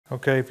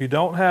Okay, if you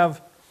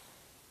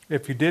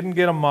didn't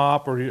get a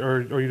mop, or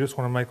you just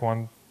want to make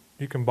one,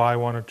 you can buy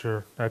one at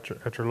your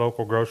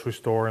local grocery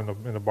store in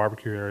the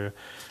barbecue area.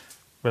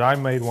 But I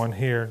made one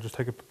here. Just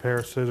take a pair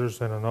of scissors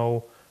and an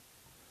old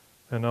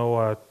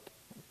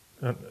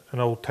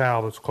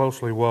towel that's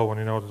closely woven.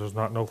 You know that there's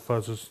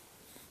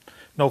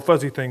no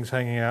fuzzy things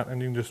hanging out,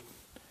 and you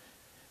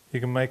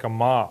can make a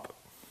mop,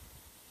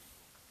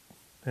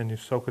 and you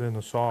soak it in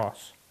the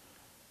sauce,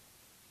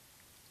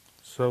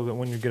 so that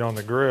when you get on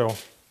the grill,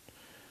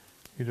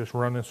 you just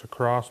run this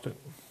across it,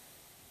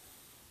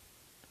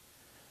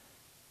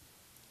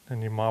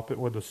 and you mop it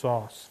with the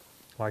sauce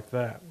like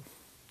that.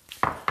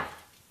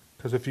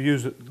 Because if you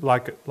use it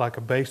like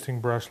a basting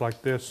brush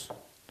like this,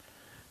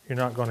 you're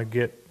not going to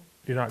get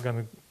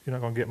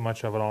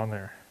much of it on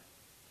there.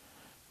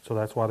 So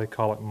that's why they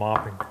call it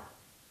mopping.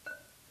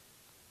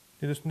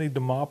 You just need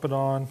to mop it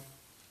on.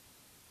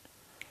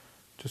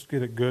 Just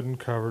get it good and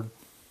covered.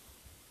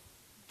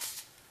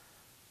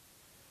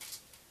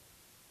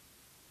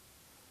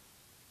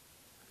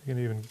 You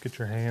can even get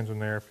your hands in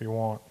there if you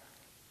want.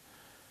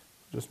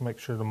 Just make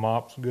sure the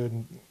mop's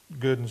good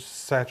and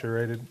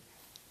saturated.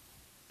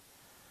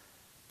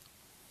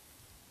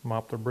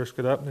 Mop the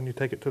brisket up, and then you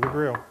take it to the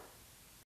grill.